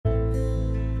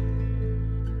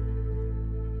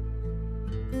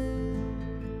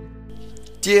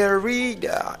Dear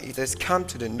reader, it has come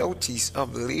to the notice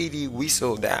of Lady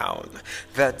Whistledown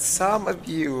that some of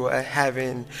you are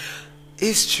having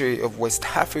History of West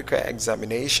Africa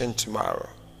examination tomorrow.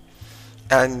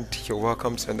 And you're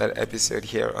welcome to another episode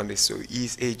here on the So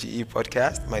East AGE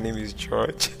podcast. My name is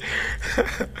George.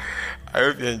 I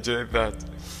hope you enjoyed that.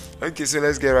 Okay, so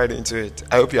let's get right into it.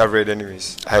 I hope you have read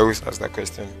anyways. I always ask that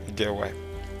question. You get why?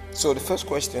 So the first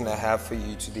question I have for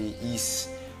you today is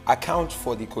account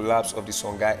for the collapse of the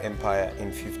Songhai Empire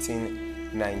in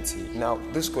 1590. Now,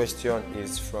 this question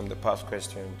is from the past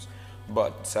questions,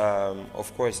 but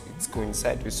of course, it's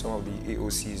coincides with some of the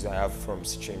AOCs I have from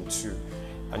stream 2.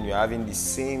 And you're having the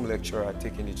same lecturer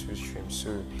taking the two streams.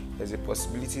 So there's a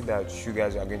possibility that you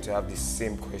guys are going to have the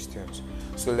same questions.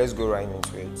 So let's go right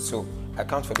into it. So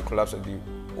account for the collapse of the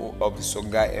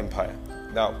Songhai Empire.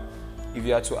 Now, if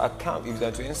you are to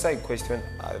answer a question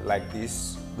like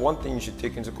this, one thing you should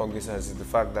take into cognizance is the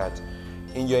fact that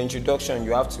in your introduction,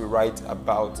 you have to write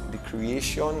about the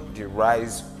creation, the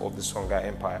rise of the Songhai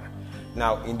Empire.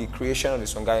 Now, in the creation of the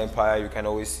Songhai Empire, you can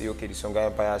always see, okay, the Songhai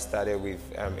Empire started with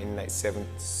in the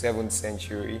 7th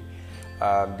century.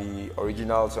 The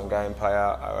original Songhai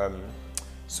Empire,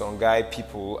 Songhai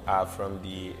people are from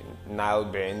the Nile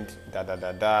Bend,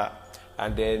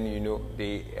 and then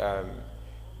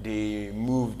they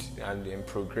moved and then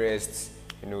progressed,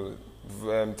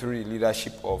 through the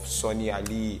leadership of Sani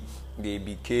Ali. They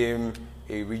became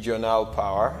a regional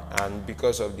power, and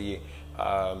because of the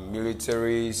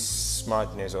military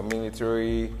smartness or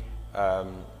military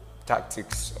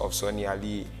tactics of Sani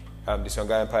Ali, the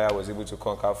Songhai Empire was able to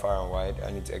conquer far and wide,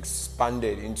 and it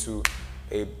expanded into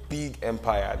a big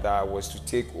empire that was to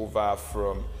take over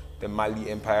from the Mali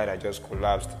Empire that just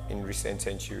collapsed in recent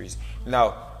centuries.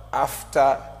 Now,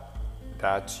 after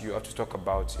that, you have to talk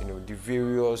about the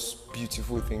various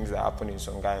beautiful things that happened in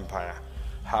Songhai Empire,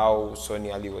 how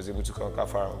Sani Ali was able to conquer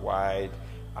far and wide,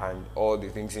 and all the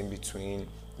things in between.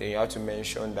 Then you have to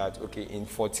mention that, okay, in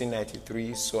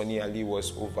 1493, Sani Ali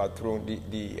was overthrown. The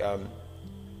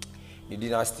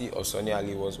dynasty of Sani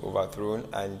Ali was overthrown,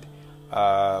 and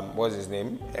what's his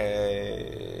name?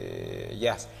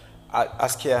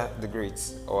 Askia the Great,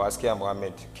 or Askia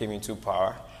Muhammad, came into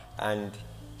power, and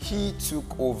he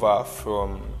took over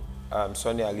from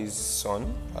Sani Ali's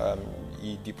son.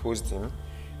 He deposed him.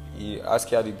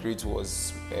 Askia the Great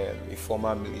was a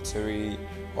former military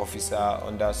officer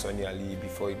under Sani Ali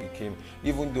before he became,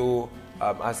 even though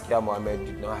Askia Muhammad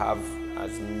did not have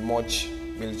as much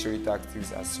military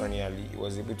tactics as Sani Ali, he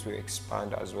was able to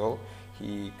expand as well.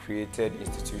 He created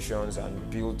institutions and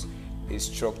built a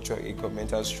structure, a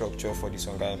governmental structure for the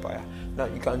Songhai Empire. Now,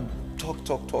 you can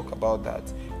talk about that.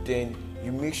 Then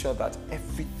you make sure that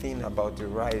everything about the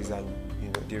rise and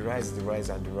the rise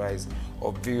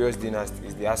of various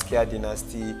dynasties, the Askia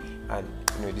dynasty and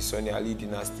the Sani Ali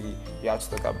dynasty, you have to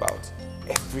talk about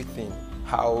everything.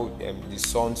 How the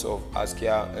sons of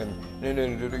Askia,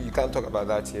 you can't talk about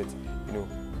that yet.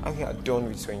 When you are done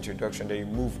with your introduction, then you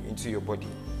move into your body.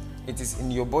 It is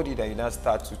in your body that you now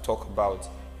start to talk about,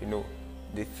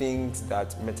 the things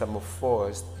that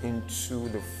metamorphosed into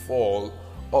the fall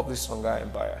of the Songhai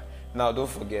Empire. Now, don't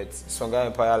forget, Songhai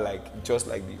Empire,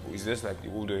 is just like the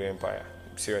older empire.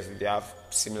 Seriously, they have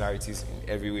similarities in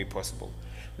every way possible.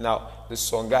 Now, the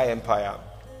Songhai Empire,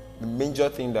 the major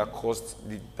thing that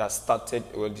started,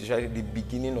 the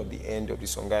beginning of the end of the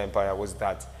Songhai Empire was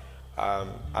that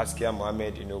Askia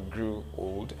Muhammad, grew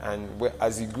old, and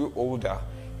as he grew older,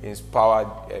 his power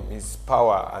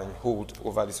and hold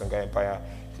over the Songhai Empire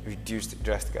reduced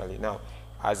drastically. Now,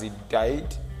 as he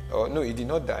died, he did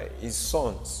not die. His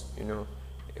sons,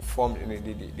 formed.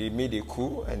 They made a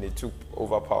coup and they took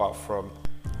over power from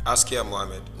Askia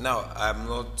Muhammad. Now, I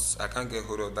can't get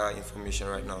hold of that information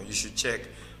right now. You should check.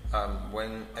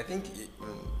 When I think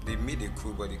they made a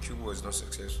coup, but the coup was not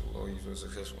successful, or it was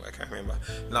successful. I can't remember.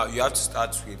 Now, you have to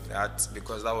start with that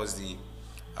because that was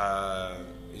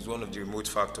is one of the remote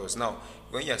factors. Now,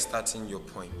 when you're starting your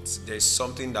point, there's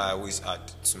something that I always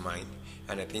add to mine,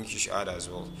 and I think you should add as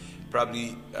well.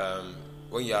 Probably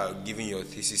when you are giving your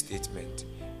thesis statement,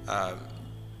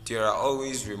 there are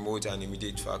always remote and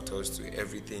immediate factors to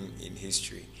everything in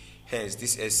history. Hence,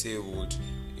 this essay would,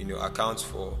 account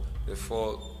for the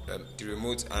fall, the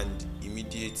remote and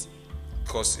immediate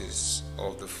causes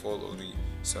of the fall of the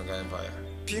Songhai Empire.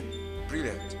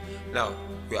 Brilliant. Now,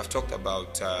 we have talked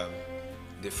about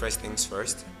the first things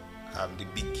first, the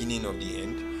beginning of the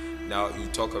end. Now, you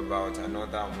talk about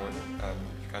another one.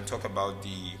 You can talk about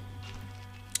the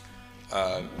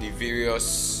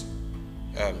various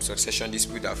succession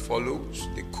dispute that follows,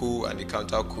 the coup and the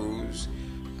counter coups,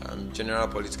 general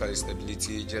political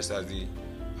instability, just as the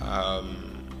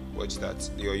watch that,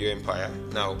 the Oyo Empire.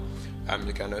 Now,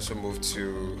 you can also move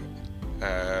to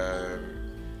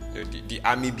the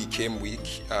army became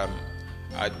weak,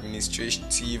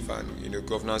 administrative and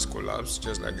governance collapsed,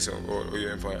 just like the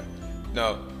Oyo Empire.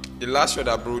 Now, the last straw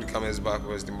that broke the camel's back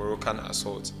was the Moroccan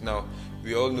assault. Now,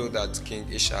 we all know that King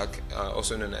Ishaq,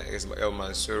 also known as El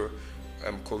Mansur,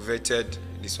 coveted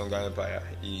the Songhai Empire.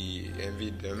 He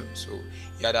envied them, so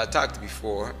he had attacked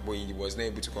before, but he was not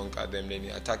able to conquer them. Then he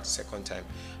attacked the second time.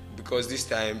 Because this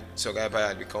time Songhai Empire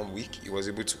had become weak, he was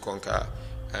able to conquer,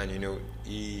 and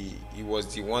he was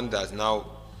the one that now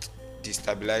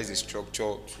destabilized the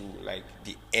structure to like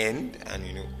the end, and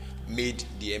made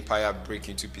the empire break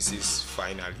into pieces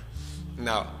finally.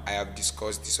 Now, I have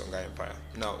discussed the Songhai Empire.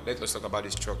 Now, let us talk about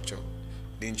the structure.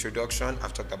 The introduction,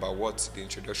 I've talked about what the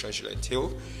introduction should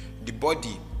entail. The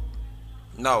body.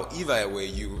 Now, if I were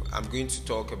you, I'm going to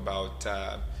talk about,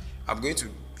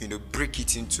 break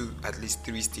it into at least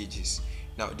 3 stages.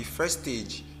 Now, the first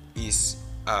stage is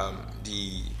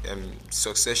the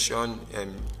succession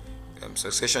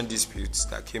disputes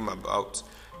that came about.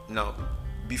 Now,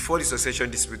 before the succession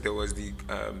dispute, there was the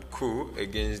coup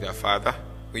against their father,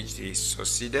 which they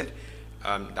succeeded.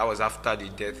 That was after the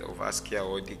death of Askia,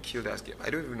 or they killed Askia. I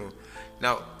don't even know.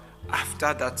 Now,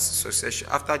 after that succession,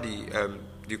 after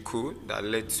the coup that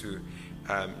led to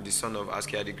the son of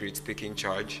Askia the Great taking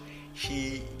charge,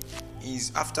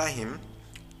 after him,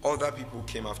 other people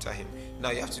came after him.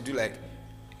 Now you have to do like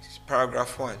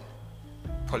paragraph 1,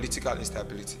 political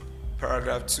instability.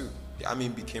 Paragraph 2, the army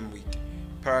became weak.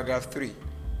 Paragraph 3,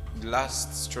 the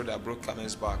last straw that broke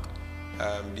camel's back,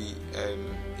 the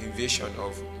invasion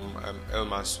of El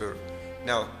Mansur.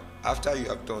 Now, after you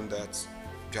have done that,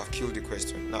 you have killed the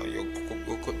question. Now,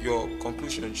 your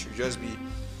conclusion should just be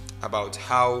about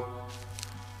how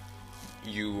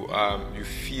you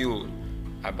feel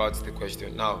about the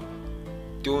question. Now,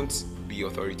 don't be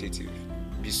authoritative.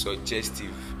 Be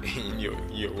suggestive in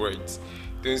your words.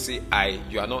 Don't say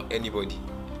you are not anybody,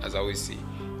 as I always say.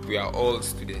 We are all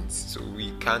students, so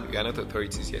we are not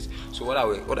authorities yet. So what I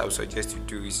would suggest you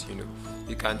do is,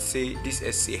 you can say this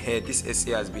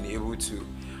essay has been able to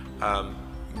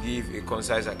give a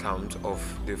concise account of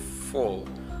the fall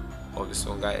of the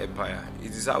Songhai Empire.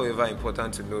 It is, however,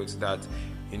 important to note that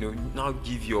now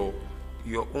give your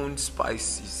own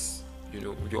spices,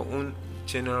 your own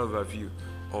general overview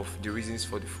of the reasons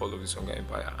for the fall of the Songhai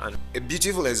Empire. And a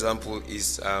beautiful example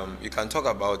is you can talk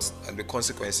about the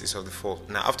consequences of the fall.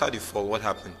 Now, after the fall, what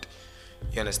happened?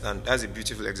 You understand? That's a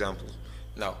beautiful example.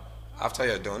 Now, after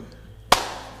you're done,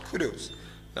 kudos.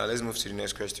 Now, let's move to the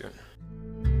next question.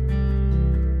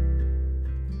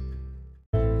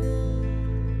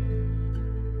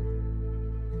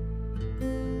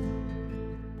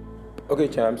 Okay,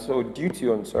 Cham, so due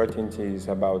to uncertainties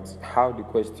about how the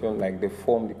question, like the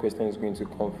form the question is going to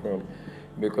come from,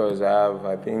 because I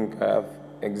have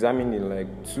examined in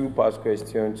like 2 past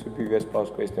questions, 2 previous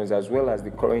past questions, as well as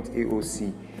the current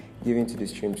AOC given to the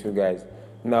Stream 2 guys.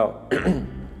 Now,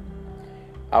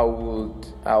 I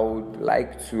would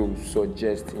like to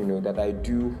suggest, that I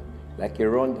do like a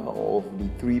rundown of the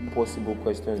 3 possible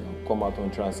questions that come out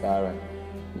on Trans-Saharan.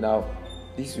 Now,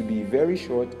 this will be very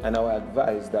short, and I will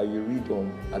advise that you read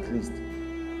on at least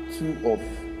 2 of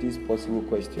these possible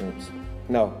questions.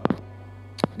 Now,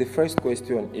 the first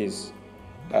question is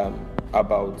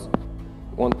about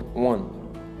one,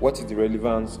 what is the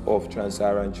relevance of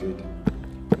Trans-Saharan trade?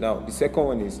 Now, the second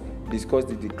one is discuss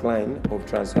the decline of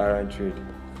Trans-Saharan trade.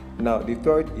 Now, the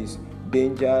third is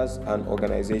dangers and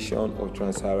organization of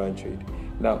Trans-Saharan trade.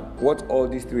 Now, what all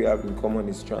these 3 have in common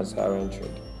is Trans-Saharan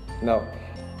trade. Now,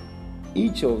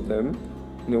 each of them,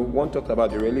 one talked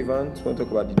about the relevance, one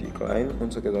talked about the decline, one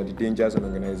talked about the dangers and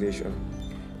organization.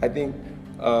 I think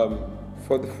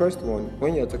for the first one,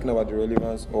 when you're talking about the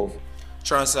relevance of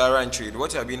Trans-Saharan trade,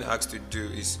 what you're being asked to do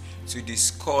is to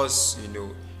discuss,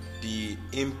 the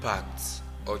impact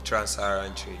of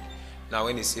Trans-Saharan trade. Now,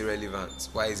 when you say relevant,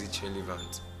 why is it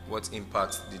relevant? What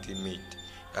impact did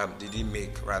it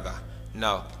make?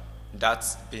 Now,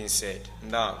 that being said,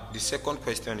 now the second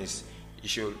question is, you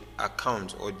should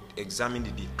account or examine the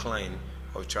decline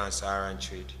of Trans-Saharan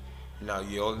trade. Now,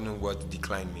 you all know what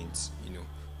decline means,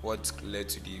 what led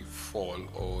to the fall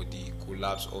or the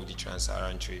collapse of the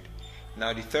Trans-Saharan trade.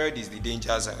 Now, the third is the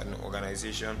dangers and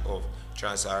organization of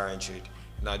Trans-Saharan trade.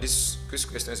 Now, these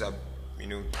questions are,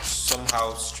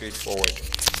 somehow straightforward.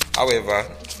 However,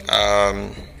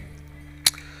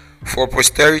 for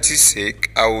posterity's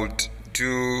sake, I would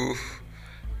do.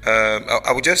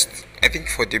 I would just, I think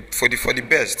for the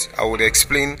best, I would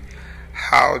explain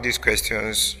how these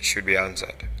questions should be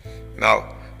answered.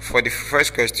 Now, for the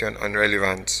first question on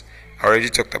relevance, I already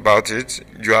talked about it.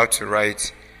 You have to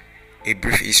write a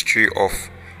brief history of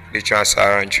the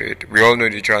trans-Saharan trade. We all know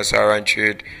the trans-Saharan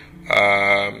trade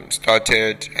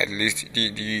started, at least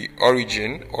the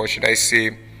origin, or should I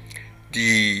say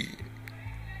the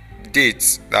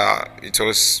dates that it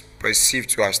was perceived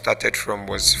to have started from,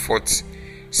 was 4th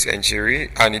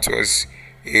century, and it was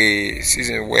a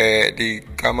season where the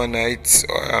Gamanites,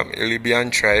 a Libyan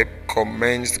tribe,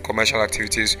 commenced commercial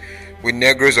activities with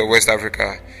Negroes of West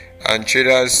Africa and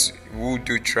traders who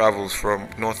do travel from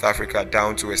North Africa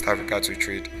down to West Africa to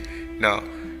trade. Now,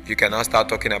 you can now start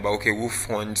talking about, okay, who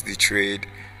funds the trade?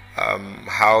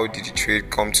 How did the trade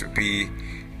come to be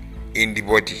in the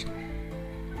body?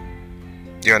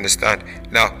 Do you understand?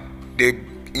 Now, the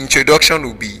introduction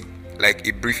will be like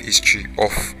a brief history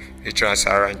of the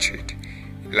trans-Saharan trade,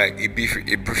 like a brief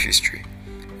history.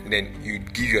 And then you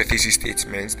give your thesis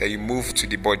statements, then you move to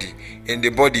the body. In the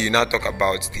body, you now talk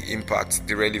about the impact,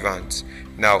 the relevance.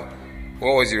 Now,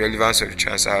 what was the relevance of the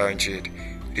trans-Saharan trade?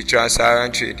 The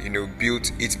trans-Saharan trade,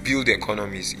 built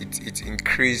economies. It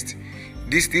increased.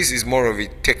 This is more of a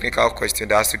technical question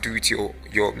that has to do with your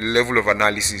level of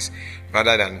analysis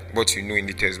rather than what you know in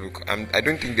the textbook. I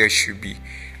don't think there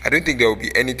will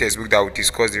be any textbook that will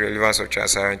discuss the relevance of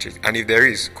trans-Saharan trade. And if there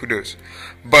is, kudos.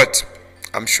 But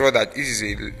I'm sure that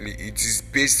it is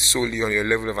based solely on your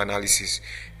level of analysis.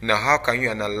 Now, how can you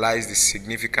analyze the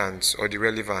significance or the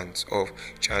relevance of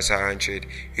trans-Saharan trade?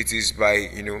 It is by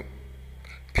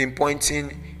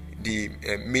pinpointing the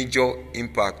major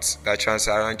impacts that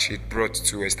trans-Saharan trade brought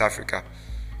to West Africa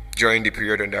during the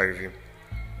period under review.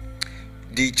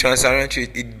 The trans-Saharan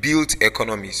trade, it built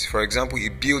economies. For example,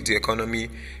 it built the economy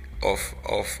of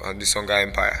the Songhai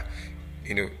Empire,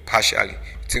 partially.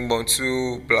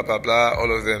 Timbuktu, blah blah blah,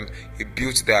 all of them, it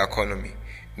built their economy.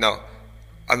 Now,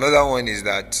 another one is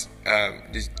that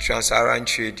the trans-Saharan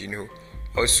trade,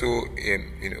 also,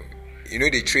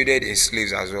 they traded in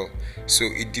slaves as well. So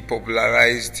it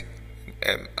depopularized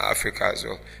Africa as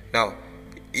well. Now,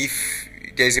 if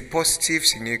there's a positive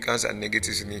significance and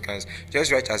negative significance,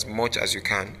 just write as much as you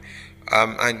can.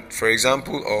 And for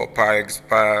example, or par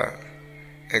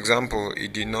example,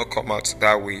 it did not come out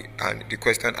that way, and the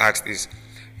question asked is,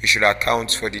 you should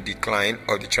account for the decline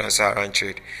of the trans-Saharan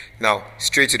trade. Now,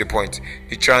 straight to the point,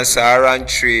 the trans-Saharan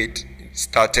trade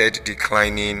started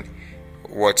declining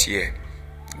what year?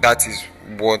 That is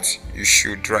what you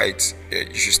should write.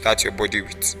 You should start your body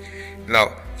with.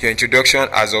 Now, your introduction,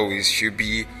 as always, should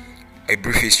be a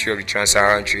brief history of the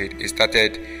trans-Saharan trade. It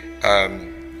started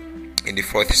in the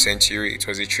 4th century. It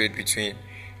was a trade between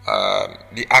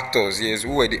the actors. Yes,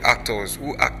 who were the actors?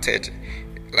 Who acted?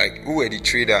 Like, who were the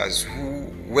traders?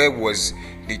 Where was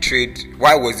the trade?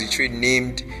 Why was the trade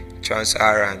named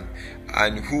trans-Saharan?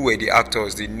 And who were the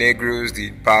actors? The Negroes,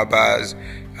 the Berbers.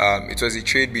 It was a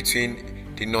trade between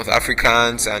the North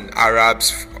Africans and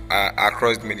Arabs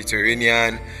across the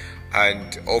Mediterranean,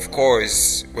 and of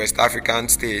course West African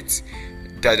states.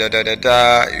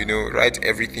 Write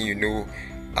everything you know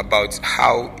about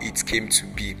how it came to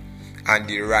be and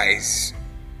the rise.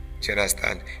 Do you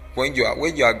understand? When you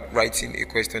are writing a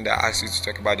question that asks you to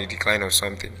talk about the decline of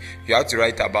something, you have to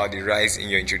write about the rise in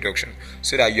your introduction,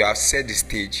 so that you have set the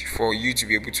stage for you to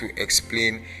be able to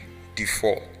explain the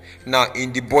fall. Now,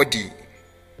 in the body,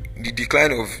 the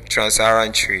decline of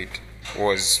trans-Saharan trade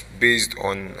was based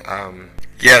on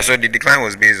so the decline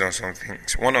was based on something.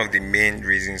 So one of the main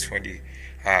reasons for the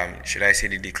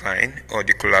the decline or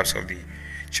the collapse of the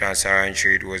trans-Saharan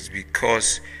trade was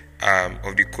because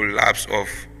of the collapse of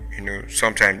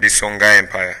sometimes the Songhai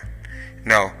Empire.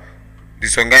 Now, the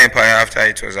Songhai Empire, after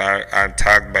it was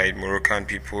attacked by Moroccan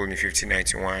people in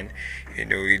 1591,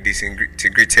 it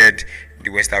disintegrated the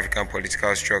West African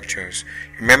political structures.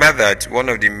 Remember that one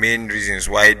of the main reasons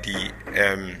why the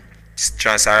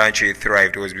trans-Saharan trade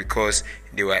thrived was because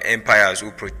there were empires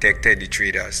who protected the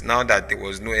traders. Now that there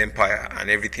was no empire and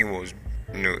everything was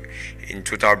in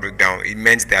total breakdown, it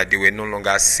meant that they were no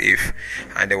longer safe,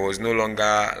 and there was no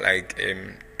longer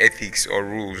ethics or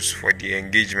rules for the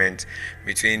engagement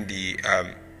between the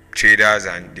traders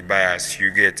and the buyers.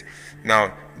 You get.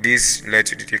 Now, this led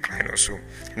to the decline also.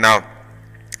 Now,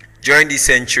 during this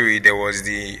century, there was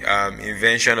the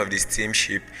invention of the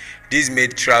steamship. This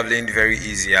made traveling very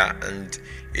easier, and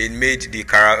it made the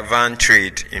caravan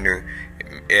trade,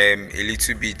 a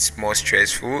little bit more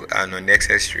stressful and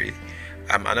unnecessary.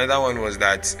 Another one was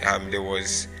that there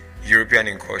was European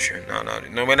incursion.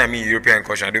 No, when I mean European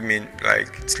incursion, I don't mean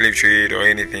like slave trade or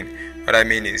anything. What I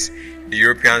mean is the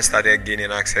Europeans started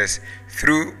gaining access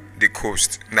through the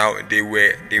coast. Now they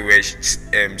were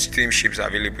steamships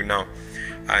available now,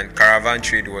 and caravan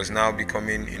trade was now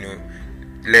becoming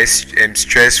less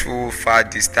stressful, far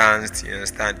distance. You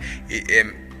understand?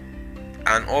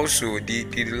 And also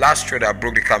the last straw that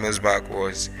broke the camel's back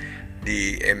was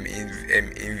the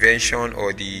invention,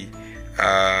 or the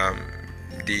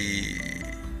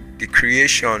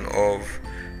creation of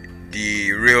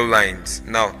the rail lines.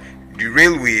 Now, the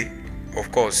railway,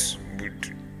 of course,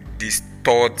 would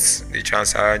distort the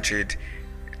trans-Saharan trade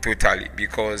totally,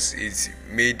 because it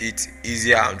made it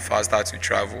easier and faster to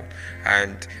travel,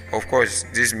 and of course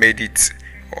this made it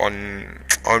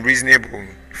unreasonable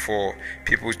for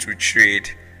people to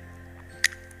trade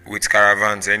with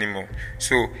caravans anymore.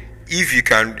 So if you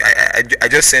can, I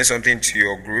just sent something to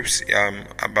your groups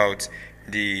about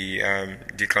the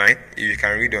decline. If you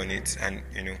can read on it and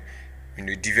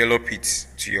develop it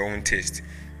to your own taste,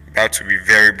 that would be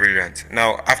very brilliant.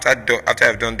 Now, after I've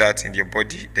done that in your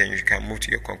body, then you can move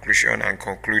to your conclusion and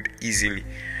conclude easily.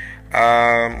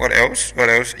 What else?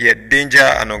 Yeah, danger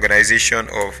and organization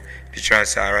of the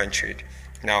trans-Saharan trade.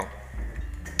 Now,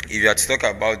 if you have to talk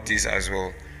about this as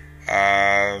well,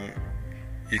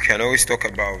 you can always talk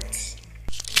about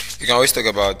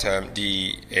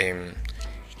the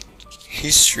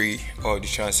history of the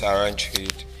trans-Saharan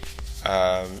trade.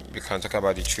 You can talk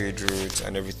about the trade routes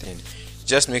and everything.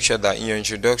 Just make sure that in your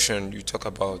introduction you talk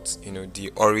about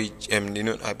the origin.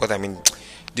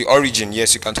 The origin.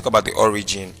 Yes, you can talk about the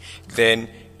origin. Then,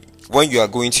 when you are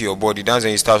going to your body, that's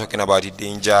when you start talking about the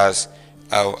dangers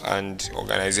and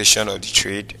organization of the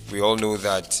trade. We all know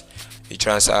that the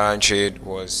trans-Saharan trade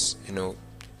was,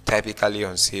 typically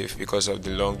unsafe because of the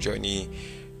long journey.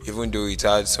 Even though it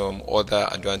had some other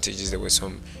advantages, there were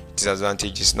some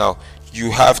disadvantages. Now,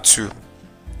 you have to,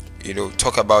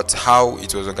 talk about how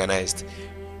it was organized,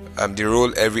 the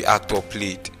role every actor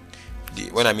played.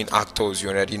 When I mean actors, you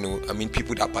already know. I mean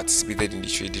people that participated in the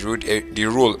trade. The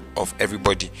role of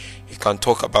everybody. You can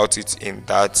talk about it in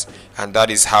that, and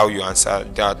that is how you answer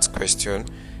that question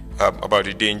about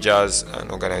the dangers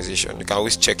and organization. You can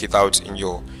always check it out in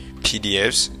your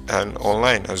PDFs and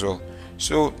online as well.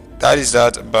 So that is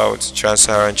that about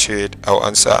trans-Saharan trade. I'll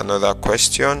answer another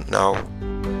question now.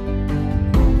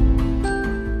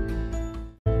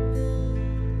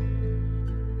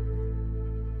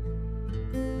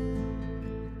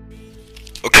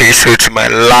 Okay, so to my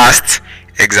last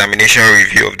examination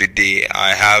review of the day,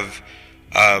 I have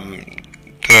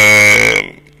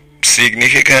the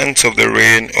significance of the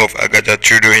reign of Agaja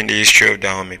Trudeau in the history of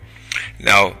Dahomey.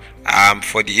 Now,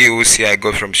 for the AOC I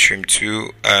got from stream 2,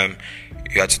 you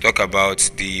had to talk about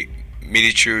the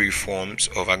military reforms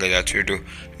of Agaja Trudeau.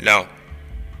 Now,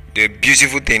 the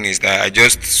beautiful thing is that I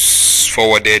just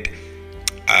forwarded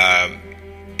a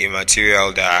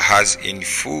material that has in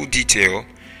full detail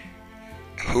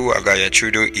who Agaja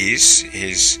Trudeau is,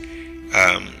 his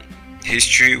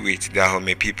history with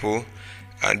Dahomey people,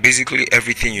 and basically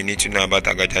everything you need to know about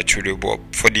Agaja Trudeau. But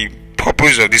for the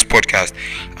purpose of this podcast,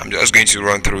 I'm just going to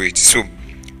run through it. So,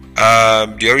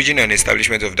 the origin and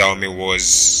establishment of Dahomey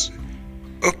was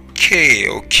okay.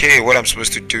 What I'm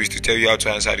supposed to do is to tell you how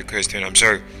to answer the question. I'm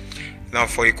sorry. Now,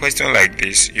 for a question like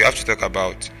this, you have to talk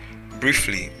about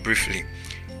briefly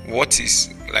what is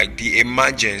like the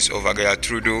emergence of Agaja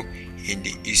Trudeau in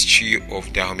the history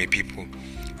of Dahomey people.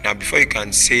 Now, before you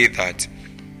can say that,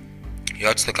 you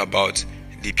have to talk about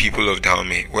the people of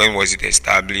Dahomey. When was it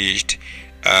established?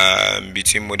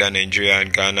 Between modern Nigeria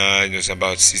and Ghana, it was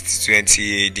about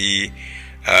 1620 AD,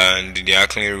 and the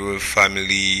Ackling royal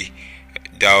family.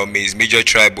 Dahomey's major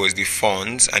tribe was the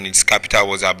Fons, and its capital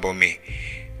was Abomey.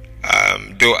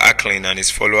 Though Ackling and his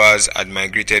followers had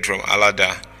migrated from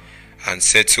Alada and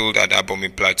settled at Abomey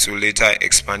Plateau, later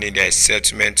expanding their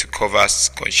settlement to cover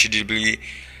considerably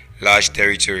large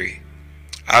territory.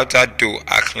 After though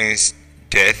Ackling's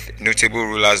death, notable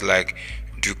rulers like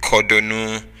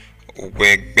Dukodonu,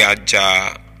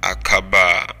 Wegbaja,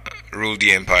 Akaba ruled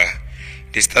the empire.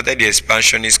 They started the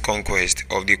expansionist conquest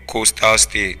of the coastal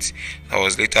states that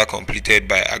was later completed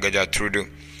by Agaja Trudeau.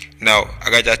 Now,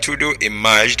 Agaja Trudeau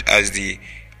emerged as the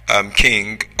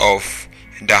king of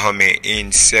Dahomey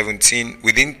in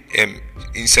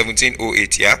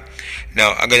 1708. Yeah.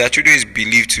 Now, Agaja Trudeau is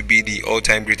believed to be the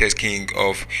all-time greatest king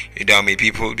of the Dahomey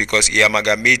people because he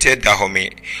amalgamated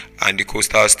Dahomey and the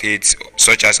coastal states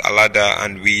such as Alada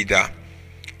and Ouidah,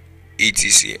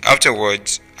 etc.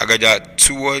 Afterwards,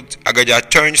 Agaja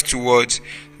turns towards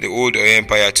the Old Oyo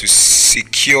Empire to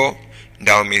secure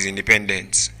Dahomey's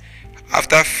independence.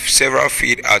 After several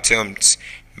failed attempts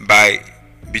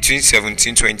between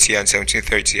 1720 and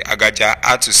 1730, Agaja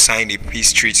had to sign a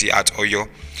peace treaty at Oyo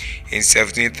in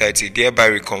 1730, thereby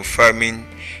reconfirming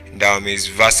Dahomey's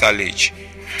vassalage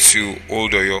to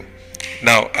Old Oyo.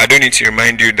 Now, I don't need to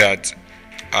remind you that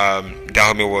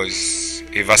Dahomey was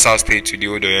a vassal state to the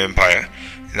Odo Empire.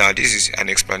 Now, this is an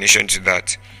explanation to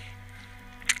that.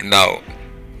 Now,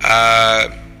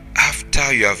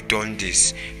 after you have done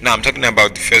this, now I'm talking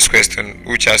about the first question,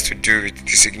 which has to do with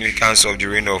the significance of the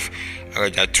reign of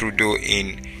Agaja Trudeau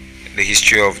in the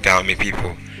history of Dahomey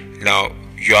people. Now,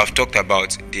 you have talked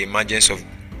about the emergence of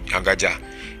Agaja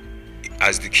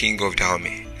as the king of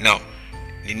Dahomey. Now,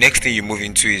 the next thing you move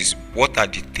into is, what are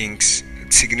the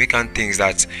significant things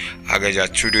that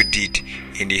Agaja Trudeau did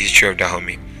in the history of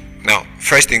Dahomey? Now,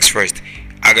 first things first,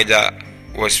 Agaja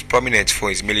was prominent for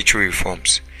his military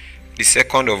reforms. The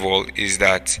second of all is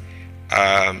that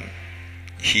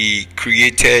he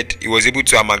was able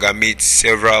to amalgamate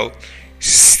several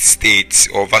states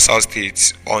or vassal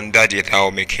states under the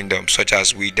Dahomey kingdom, such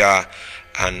as Wida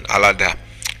and Alada.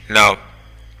 Now,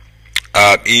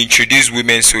 he introduced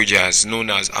women soldiers known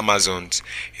as Amazons.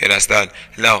 You understand?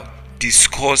 Now,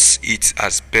 discuss it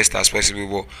as best as possible.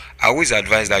 But I always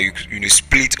advise that you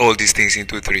split all these things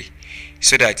into three,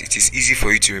 so that it is easy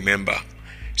for you to remember.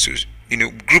 So,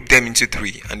 group them into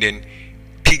three and then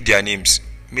pick their names: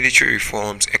 military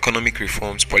reforms, economic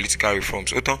reforms, political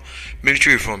reforms.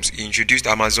 Military reforms, he introduced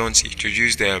Amazons, he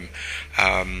introduced them.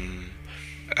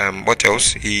 What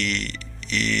else? He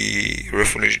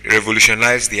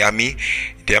revolutionized the army.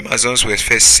 The Amazons were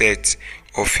first set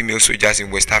of female soldiers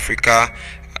in West Africa.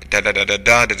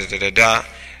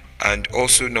 And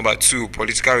also, number two,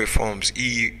 political reforms.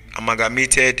 He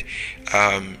amalgamated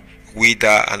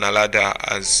Wida and Alada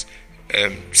as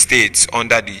states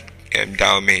under the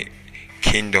Dahomey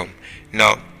kingdom.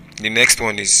 Now, the next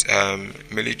one is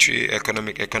military,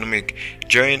 economic.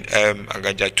 During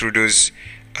Agaja Trudeau's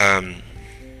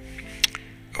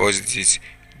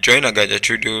during Agaja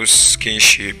Trudeau's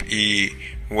kingship, he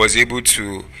was able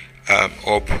to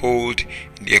uphold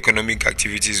the economic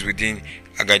activities within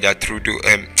Agaja Trudeau,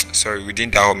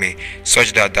 within Dahomey,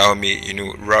 such that Dahomey,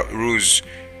 rose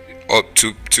up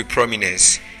to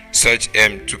prominence,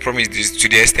 to promise this, to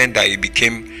the extent that it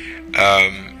became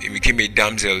a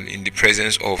damsel in the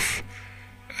presence of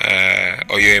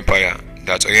Oyo Empire,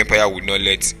 that Oyo Empire would not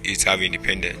let it have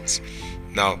independence.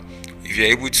 Now, if you're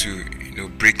able to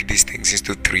break these things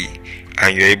into three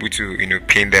and you're able to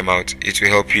pin them out, it will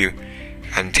help you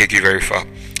and take you very far.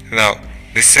 Now,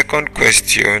 the second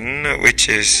question, which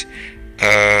is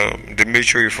the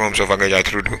military reforms of Agaja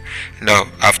Trudeau. Now,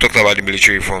 I've talked about the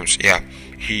military reforms. Yeah,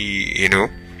 he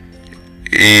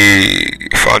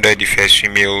founded the first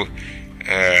female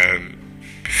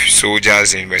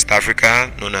soldiers in West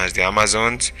Africa, known as the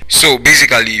Amazons. So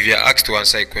basically, if you're asked to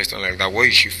answer a question like that, what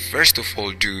you should first of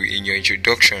all do in your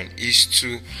introduction is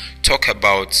to talk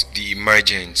about the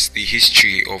emergence, the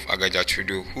history of Agaja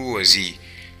Trudeau. Who was he?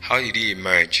 How did he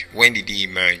emerge? When did he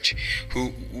emerge?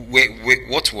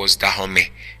 What was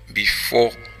Dahomey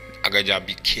before Agaja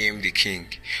became the king?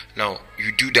 Now,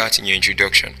 you do that in your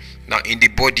introduction. Now, in the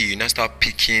body, you now start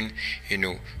picking,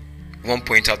 one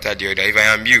point after the other. If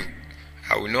I am you,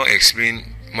 I will not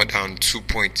explain more than 2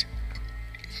 points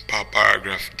per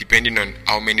paragraph, depending on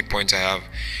how many points I have.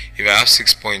 If I have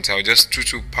 6 points, I'll just do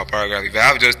 2 per paragraph. If I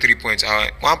have just 3 points, I'll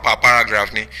 1 per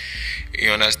paragraph.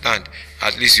 You understand?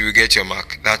 At least you will get your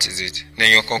mark. That is it.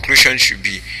 Then your conclusion should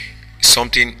be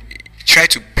something. Try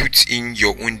to put in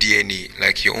your own DNA,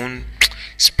 like your own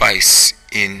spice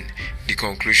in the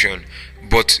conclusion.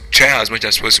 But try as much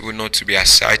as possible not to be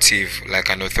assertive like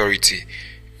an authority.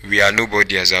 We are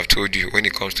nobody, as I've told you, when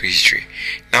it comes to history.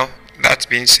 Now, that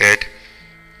being said,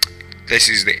 this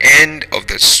is the end of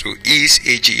the SOEIS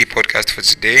AGE podcast for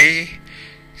today.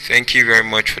 Thank you very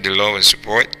much for the love and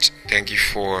support. Thank you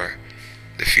for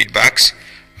the feedbacks.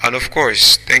 And of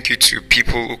course, thank you to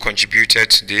people who contributed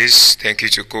to this. Thank you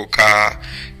to Coca.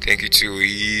 Thank you to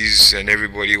OES and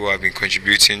everybody who have been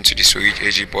contributing to the SOEIS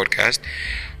AGE podcast.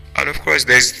 And of course,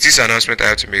 there's this announcement I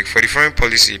have to make. For the foreign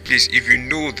policy, please, if you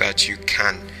know that you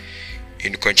can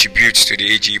contribute to the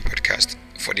AGE podcast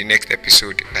for the next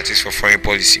episode, that is for foreign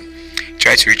policy,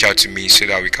 try to reach out to me so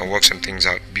that we can work some things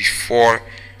out before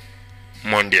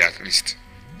Monday at least.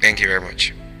 Thank you very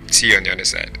much. See you on the other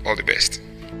side. All the best.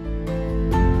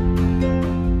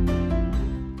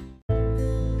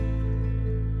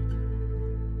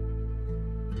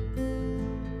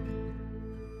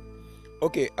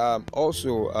 Okay,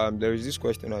 also, there is this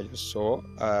question I just saw,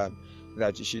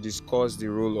 that you should discuss the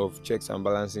role of checks and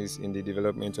balances in the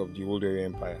development of the Old Oyo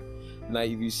Empire. Now,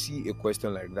 if you see a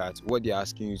question like that, what they're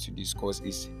asking you to discuss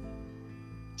is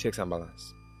checks and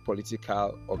balance,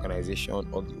 political organization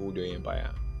of the Old Oyo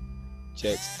Empire,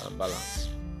 checks and balance,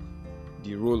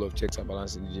 the role of checks and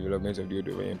balance in the development of the Old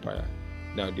Oyo Empire.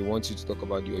 Now they want you to talk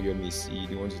about the Oyomesi,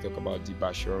 they want you to talk about the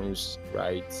Basharun's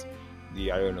right, the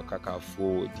Ààrẹ Ọ̀nà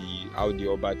Kakanfò, how the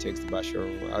Oba checks the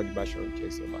Basharun, how the Basharun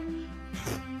checks the Oba.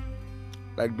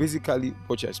 Like basically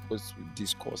what you're supposed to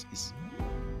discuss is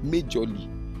majorly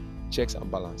checks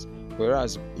and balance.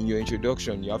 Whereas in your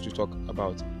introduction you have to talk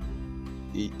about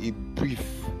a brief,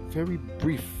 very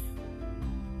brief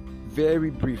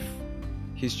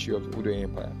history of the Odo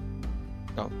Empire.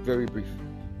 Now, very brief.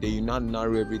 Then you now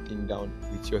narrow everything down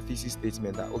with your thesis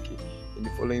statement that, okay, in the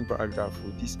following paragraph,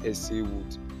 this essay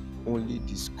would only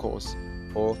discuss,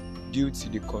 or due to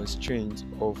the constraint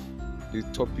of the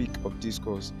topic of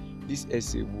discourse, this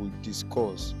essay will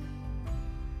discuss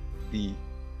the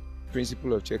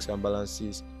principle of checks and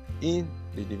balances in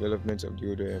the development of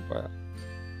the Odo Empire.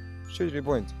 Show you the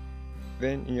point.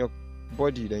 Then in your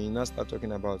body, then you now start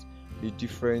talking about the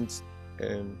different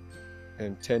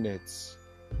tenets,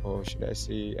 or should I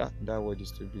say, that word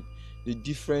is too big, the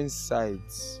different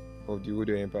sides of the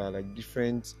Odo Empire, like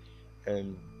different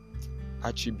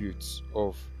attributes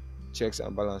of checks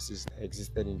and balances that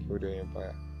existed in the Odo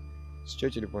Empire.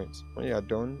 Straight to the point. When you are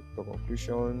done, your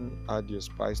conclusion, add your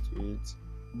spice to it,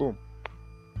 boom,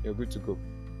 you're good to go.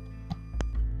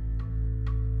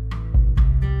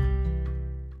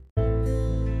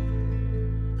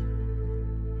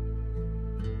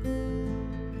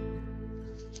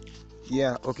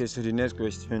 Yeah, okay, so the next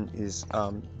question is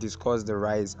discuss the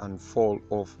rise and fall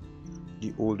of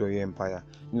the Old Oyo Empire.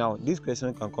 Now, this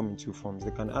question can come in two forms.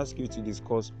 They can ask you to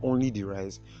discuss only the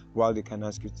rise, while they can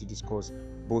ask you to discuss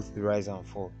both the rise and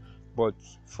fall. But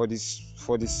for the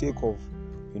sake of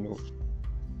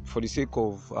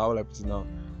how will I put it now,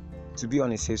 to be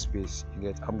on a safe space,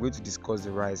 I'm going to discuss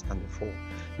the rise and the fall.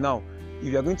 Now, if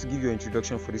you are going to give your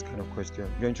introduction for this kind of question,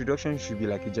 your introduction should be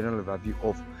like a general overview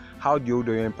of how the Old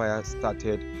Oyo Empire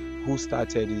started, who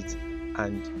started it,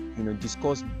 and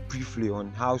discuss briefly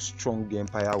on how strong the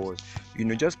empire was.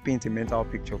 Just paint a mental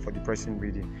picture for the person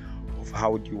reading of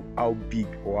how big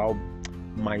or how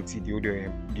mighty the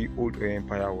Old Oyo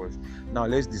Empire was. Now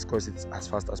let's discuss it as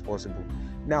fast as possible.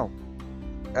 Now,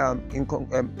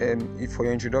 for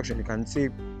your introduction, you can say,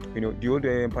 the Old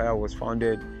Oyo Empire was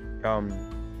founded,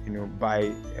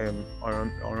 by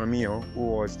Ọ̀rànmíyàn,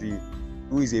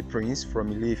 who is a prince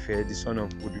from Ile-Ife, the son of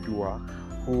Oduduwa,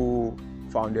 who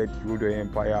founded the Odo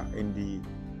Empire in the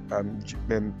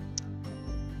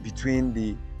between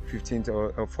the 15th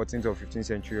or 14th or 15th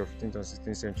century or 15th or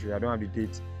 16th century. I don't have the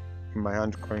date in my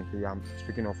hand currently. I'm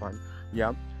speaking offhand.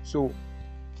 Yeah. So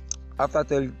after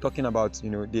talking about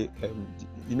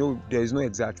there is no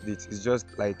exact date. It's just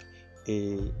like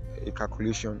a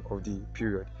calculation of the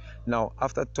period. Now,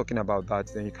 after talking about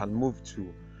that, then you can move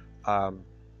to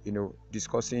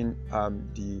discussing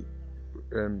the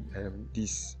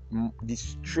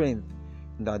strength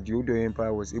that the Odo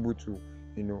Empire was able to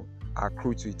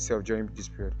accrue to itself during this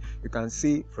period. You can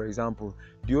see, for example,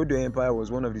 the Odo Empire was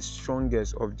one of the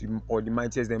strongest or the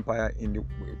mightiest empire in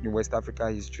West Africa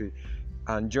history,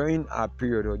 and during our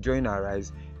period or during our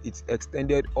rise, it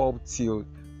extended up till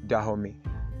Dahomey,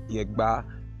 Yegba,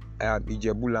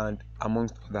 Ijebuland,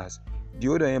 amongst others. The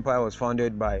Odo Empire was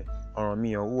founded by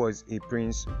Ọ̀rànmíyàn, who was a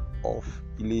prince of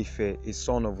Ile-Ife, a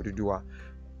son of Oduduwa.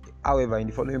 However, in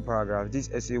the following paragraph, this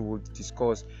essay will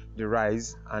discuss the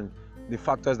rise and the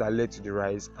factors that led to the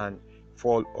rise and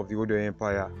fall of the Odo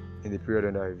Empire in the period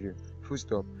under review. Full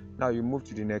stop. Now you move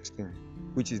to the next thing,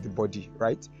 which is the body,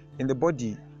 right? In the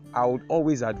body, I would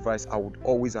always advise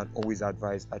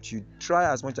that you try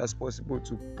as much as possible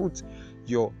to put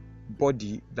your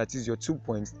body, that is your 2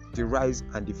 points, the rise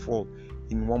and the fall,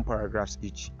 in one paragraph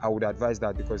each. I would advise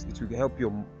that because it will help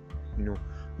your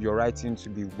writing to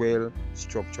be well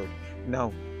structured.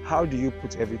 Now, how do you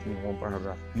put everything in one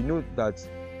paragraph? You know that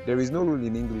there is no rule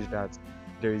in English that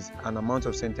there is an amount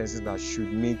of sentences that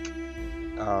should make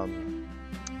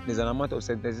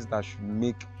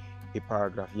a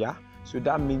paragraph. Yeah, so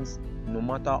that means no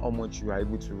matter how much you are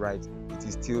able to write, it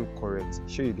is still correct.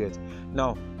 Sure, you get.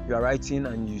 Now you are writing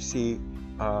and you say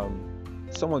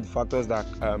some of the factors that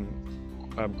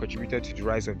contributed to the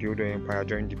rise of the Odo Empire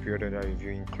during the period under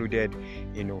review included,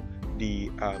 the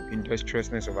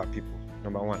industriousness of our people.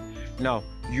 Number one. Now,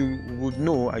 you would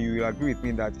know and you will agree with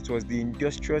me that it was the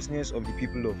industriousness of the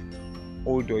people of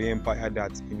Old Oyo Empire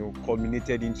that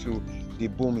culminated into the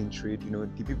boom in trade.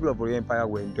 The people of Oyo Empire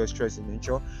were industrious in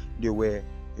nature. They were,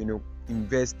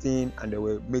 investing, and they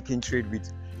were making trade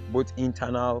with both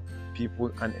internal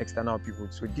people and external people.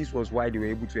 So this was why they were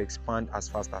able to expand as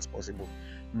fast as possible.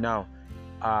 Now,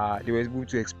 they were able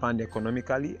to expand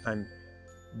economically, and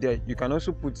you can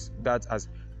also put that as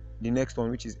the next one,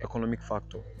 which is economic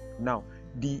factor. Now,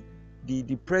 the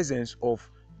the presence of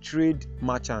trade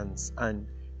merchants and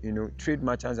trade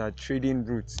merchants and trading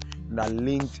routes that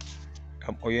linked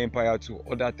Oyo Empire to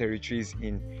other territories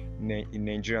in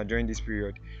Nigeria during this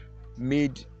period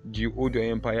made the old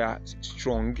Oyo Empire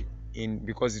strong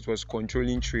because it was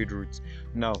controlling trade routes.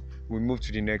 Now we move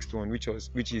to the next one, which is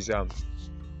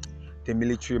the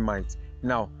military might.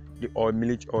 Now the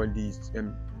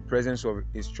presence of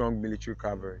a strong military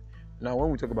cavalry. Now when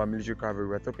we talk about military cavalry,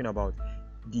 we're talking about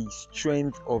the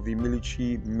strength of the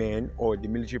military men or the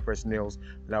military personnel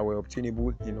that were obtainable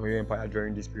in Oyo Empire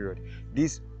during this period.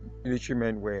 These military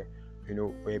men were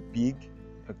big,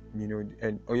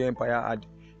 and Oyo Empire had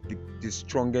the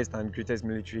strongest and greatest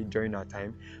military during our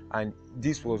time, and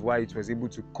this was why it was able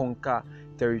to conquer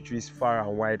territories far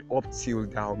and wide up till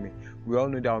Dahomey. We all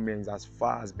know Dahomey is as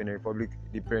far as Benin Republic,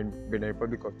 the Benin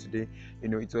Republic of today.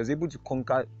 It was able to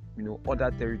conquer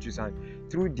other territories,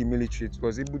 and through the military it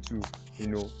was able to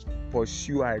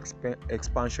pursue our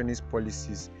expansionist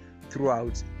policies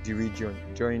throughout the region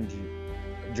during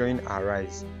our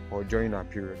rise or during our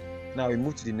period. Now we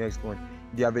move to the next one,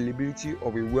 the availability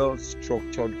of a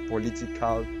well-structured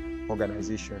political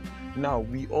organization. Now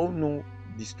we all know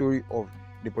the story of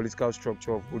the political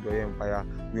structure of Old Oyo Empire.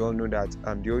 We all know that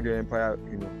the Old Oyo Empire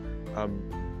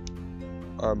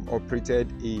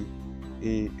operated a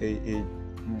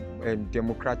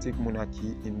democratic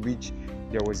monarchy in which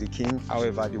there was a king.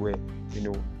 However,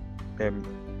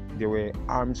 there were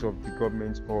arms of the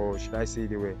government, or should I say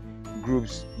there were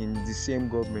groups in the same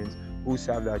government who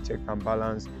served as check and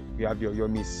balance. We have the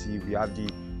Oyomesi, we have the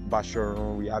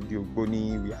Basharon, we have the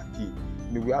Ogboni,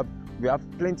 we have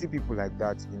plenty of people like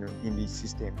that in the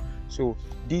system. So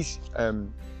this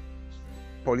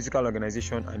political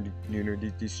organization and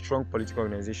the strong political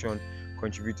organization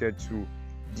contributed to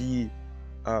the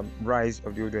rise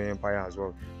of the Old Oyo Empire as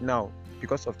well. Now,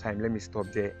 because of time, let me stop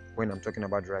there when I'm talking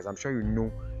about the rise. I'm sure you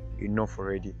know enough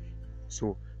already.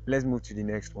 So let's move to the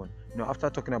next one. Now, after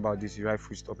talking about this, you write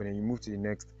full stop and then you move to the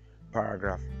next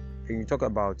paragraph. And you talk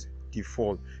about the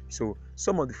fall. So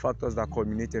some of the factors that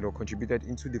culminated or contributed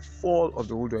into the fall of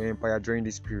the Old Oyo Empire during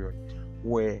this period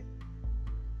were,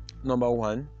 number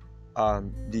one,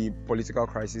 the political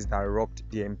crisis that rocked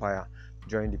the empire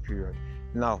during the period.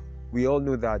 Now, we all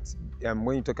know that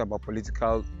when you talk about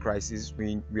political crisis,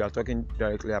 we are talking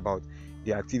directly about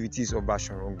the activities of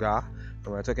Basharon Gaa,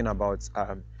 and we're talking about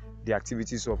the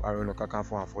activities of Ààrẹ Ọ̀nà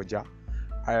Kakanfò Àfọ̀njá.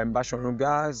 Basharon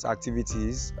Gaa's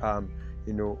activities,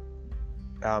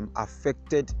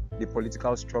 affected the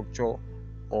political structure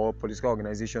or political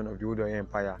organization of the Old Oyo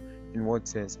Empire. In what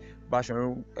sense?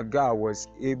 Basharon Gaa was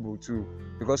able to,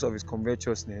 because of his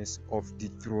covetousness of the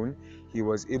throne, he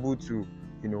was able to,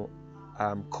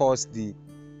 cause the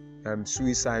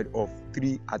suicide of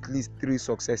at least three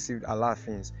successive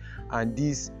Alaafins, and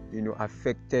this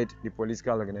affected the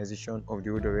political organization of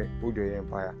the Old Oyo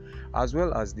Empire, as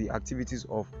well as the activities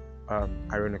of Ààrẹ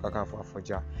Ọ̀nà Kakanfò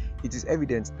Àfọ̀njá. It is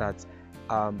evident that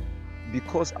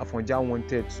because Àfọ̀njá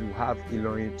wanted to have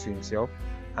Ilorin to himself,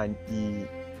 and he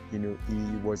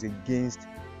was against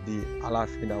the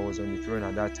Alaafin that was on the throne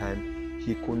at that time,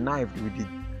 he connived with the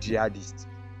jihadists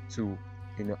to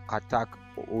attack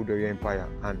Old Oyo Empire,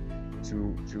 and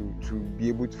to be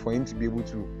able to, for him to be able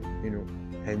to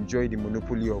enjoy the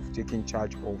monopoly of taking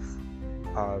charge of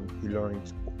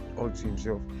Ilorin all to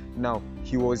himself. Now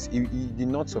he did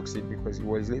not succeed because he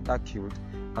was later killed,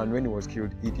 and when he was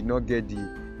killed he did not get the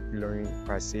Ilorin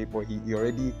per se, but he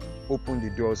already opened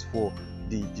the doors for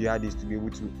the jihadists to be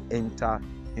able to enter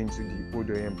into the Old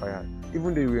Oyo Empire.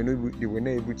 Even though they were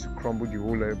not able to crumble the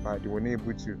whole empire, they were not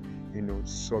able to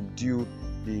subdue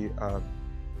the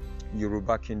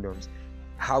Yoruba kingdoms.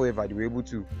 However, they were able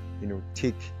to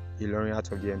take Ilorin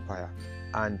out of the empire.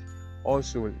 And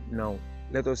also, now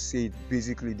let us say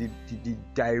basically the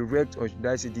direct, or should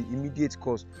I say the immediate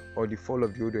cause of the fall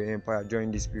of the Old Oyo Empire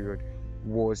during this period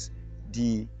was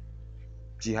the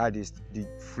jihadists, the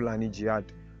Fulani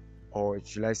jihad, or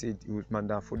should I say the Usman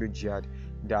Dan Fodio jihad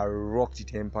that rocked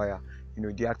the empire.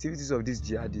 The activities of these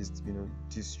jihadists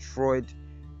destroyed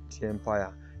the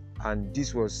empire, and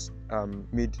this was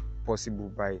made possible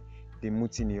by the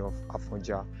mutiny of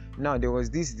Àfọ̀njá. Now there was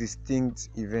this distinct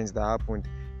events that happened.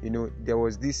 There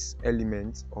was this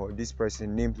element or this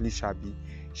person named Lishabi.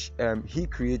 He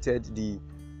created the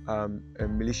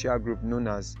militia group known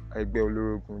as Egbe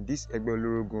Olorogun. This Egbe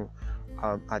Olorogun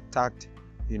attacked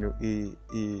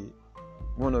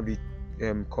one of the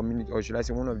community, or should I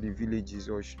say one of the villages,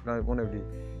 or one of the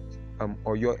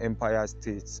Oyo Empire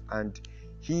states, and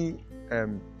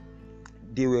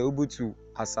they were able to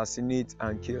assassinate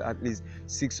and kill at least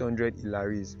 600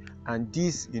 Ilaris, and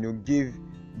this gave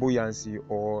buoyancy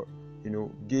or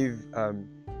gave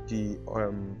the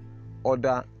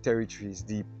other territories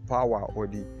the power or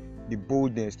the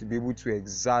boldness to be able to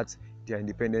exert their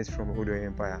independence from Odo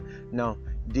Empire. Now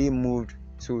they moved,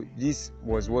 so this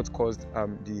was what caused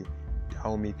the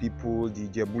Dahomey people, the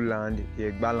Jebuland,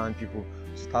 the Egbaland people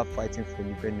to start fighting for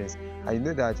independence. And you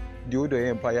know that the Odo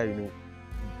Empire,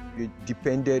 it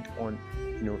depended on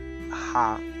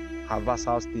her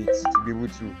vassal states to be able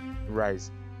to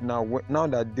rise. Now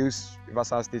that those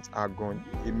vassal states are gone,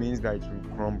 it means that it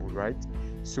will crumble, right?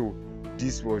 So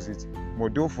this was it.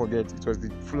 But don't forget, it was the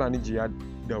Fulani Jihad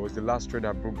that was the last straw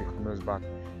that broke the camel's back.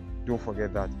 Don't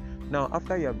forget that. Now,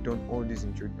 after you have done all these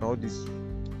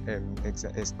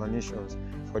explanations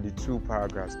for the 2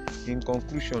 paragraphs, in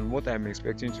conclusion, what I'm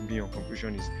expecting to be on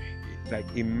conclusion is like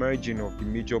a merging of the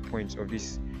major points of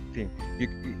this thing.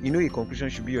 A conclusion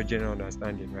should be your general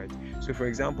understanding, right? So, for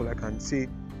example, I can say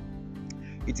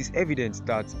it is evident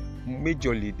that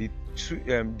majorly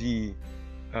the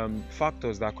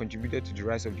factors that contributed to the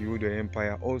rise of the Odo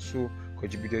Empire also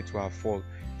contributed to our fall.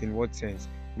 In what sense?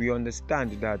 We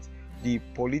understand that the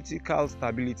political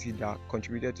stability that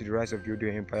contributed to the rise of the Odo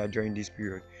Empire during this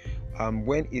period,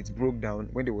 when it broke down,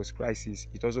 when there was crisis,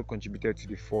 it also contributed to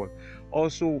the fall.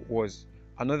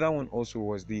 Another one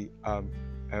was the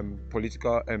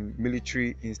political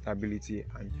military instability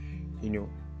and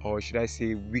or should I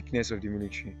say weakness of the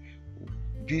military.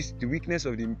 The weakness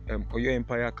of the Oyo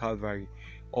Empire cavalry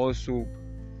also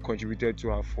contributed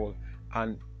to our fall,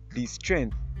 and the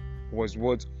strength was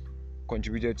what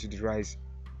contributed to the rise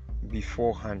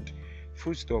beforehand.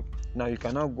 Full stop. Now you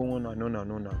can now go on and on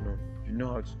and on and on. You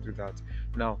know how to do that.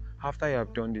 Now, after you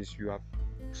have done this, you have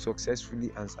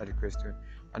successfully answered the question,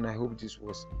 and I hope this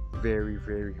was very,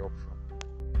 very helpful.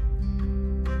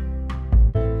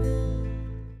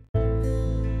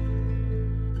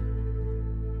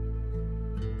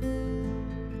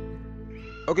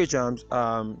 Okay, champs.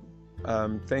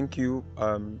 Thank you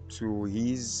to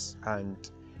his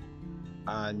and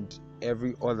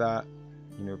every other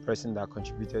person that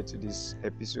contributed to this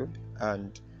episode,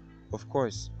 and of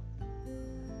course,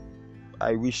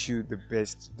 I wish you the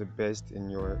best in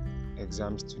your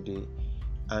exams today.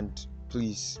 And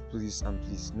please,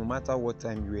 no matter what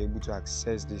time you were able to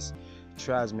access this,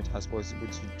 try as much as possible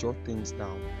to jot things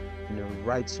down.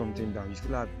 Write something down. You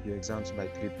still have your exams by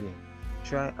 3 p.m.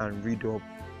 Try and read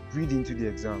into the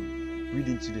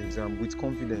exam with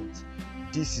confidence.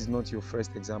 This is not your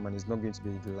first exam, and it's not going to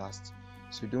be the last.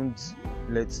 So don't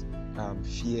let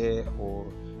fear or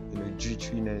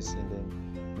jitteriness and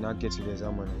then not get to the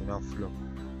exam and not flop.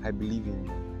 I believe in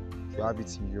you. You have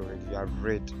it in you already. You have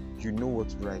read. You know what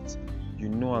to write. You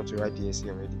know how to write the essay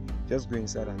already. Just go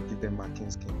inside and give them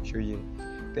marking scheme. Show you.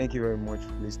 Thank you very much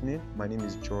for listening. My name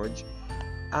is George,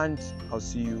 and I'll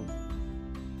see you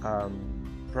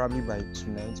probably by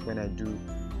tonight when I do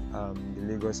the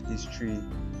Lagos history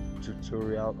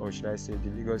tutorial, or should I say the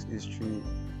Lagos history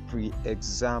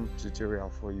pre-exam tutorial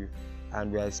for you.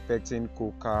 And we are expecting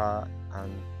Coca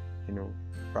and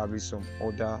probably some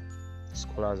other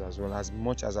scholars as well, as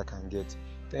much as I can get.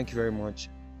 Thank you very much.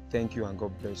 Thank you, and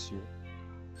God bless you.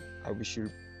 I wish you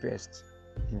best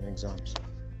in your exams.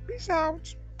 Peace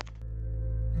out.